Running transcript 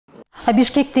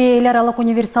Бишкекте эл аралык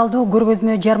универсалдуу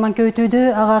көргөзмө-жарманке өтүүдө.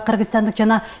 Ага кыргызстандык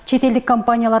жана чет элдик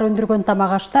компаниялар өндүргөн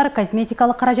тамак аштар,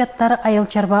 косметикалык каражаттар, айыл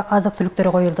чарба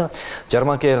азык-түлүктөрү коюлду.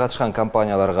 Жарманкеге катышкан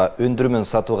компанияларга өндүрмөн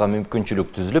сатууга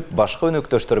мүмкүнчүлүк түзүлүп, башка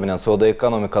өнөктөштөр менен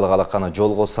соода-экономикалык алаканы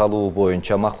жолго салуу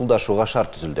боюнча макулдашууга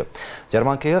шарт түзүлдү.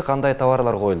 Жарманкеге кандай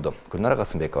товарлар коюлду? Гүлнара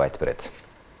Касымбекова айтып берет.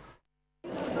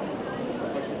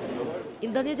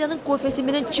 Индонезиянын кофеси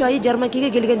менен чайы жарманкеге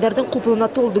келгендердин купулуна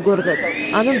толду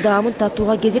көрүнөт. Анын даамын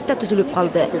татууга кезек да түзүлүп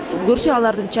калды. Көрсө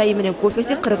алардын чайы менен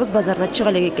кофеси кыргыз базарына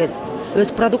чыга элек экен.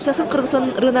 Өз продукциясын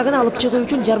Кыргызстандын рыногуна алып чыгуу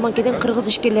үчүн Жарманкеден кыргыз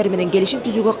ишкерлери менен келишим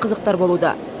түзүүгө кызыктар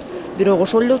болууда. Бирок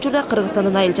ошол эле учурда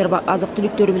Кыргызстандын айыл чарба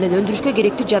азык-түлүктөрү менен өндүрүшкө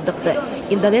керектүү жабдыкты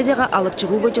Индонезияга алып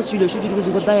чыгуу боюнча сүйлөшүү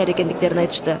жүргүзүүгө даяр экендиктерин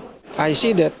айтышты.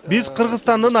 Биз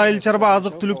Кыргызстандын айыл чарба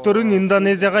азык-түлүктөрүн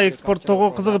Индонезияга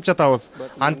экспорттоого кызыгып жатабыз.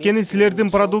 Анткени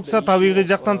силердин продукция табигый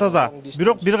жактан таза.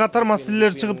 Бирок бир катар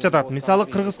маселелер чыгып жатат. Мисалы,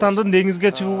 Кыргызстандын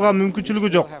деңизге чыгууга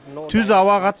мүмкүнчүлүгү жок. Түз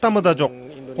аба каттамы да жок.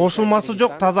 Кошулмасы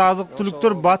жок таза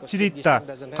азык-түлүктөр бат чирийт да.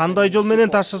 Кандай жол менен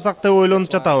ташысак деп ойлонуп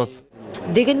жатабыз.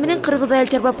 Деген менен кыргыз айыл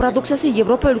чарба продукциясы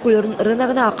Европа өлкөлөрүнүн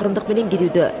рыногуна акырындык менен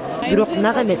кирүүдө. Бирок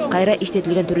нак эмес, кайра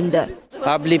иштетилген түрүндө.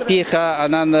 Облепиха,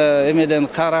 анан эмеден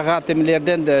карагат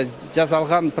эмелерден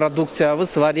жасалган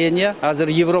продукциябыз варенье азыр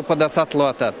Европада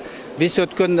сатылып атат. Биз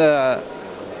өткөн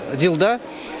жылда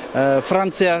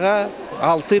Францияга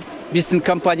 6 биздин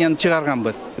компанияны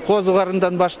чыгарганбыз.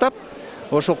 Козугарындан баштап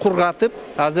ошо кургатып,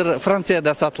 азыр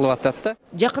Францияда сатылып атат.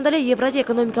 Жакында эле Евразия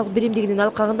экономикалык биримдигинин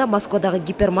алкагында Москвадагы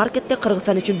гипермаркетте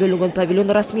Кыргызстан үчүн бөлүнгөн павильон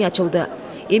расмий ачылды.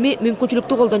 Эми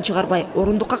мүмкүнчүлүктү колдон чыгарбай,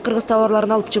 орундукка кыргыз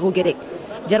товарларын алып чыгуу керек.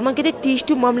 Жарманкеде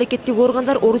тийиштүү мамлекеттик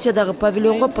органдар Орусиядагы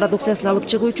павильонго продукциясын алып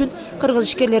чыгуу үчүн кыргыз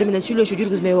ишкерлери менен сүйлөшүү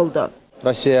жүргүзмөй болду.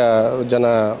 Россия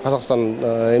жана Казакстан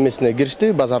эмесине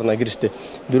киришти, базарына киришти.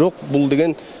 Бирок бул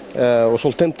деген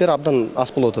ошол темптер абдан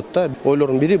аз болуп атат да.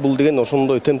 Ойлордун бири бул деген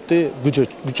ошондой темпти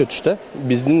күчөтүш да.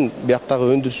 Биздин бияктагы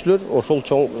өндүрүүчүлөр ошол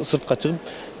чоң сыртка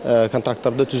чыгып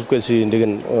контракттарды түзүп келсин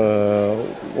деген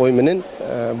ой менен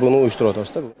буну уюштуруп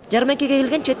атабыз да. Жарманкеге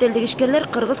келген чет элдик ишкерлер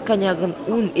кыргыз коньягын,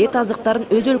 ун, эт азыктарын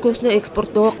өз өлкөсүнө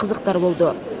экспорттоого кызыктар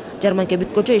болду. Жарманке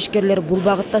бүткөнчө ишкерлер бул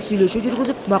багытта сүйлөшүү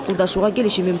жүргүзүп, макулдашууга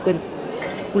келиши мүмкүн.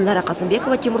 Гүлнара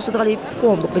Касымбекова, Тимур Сыдыгалиев,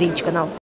 Коомдук 1 канал.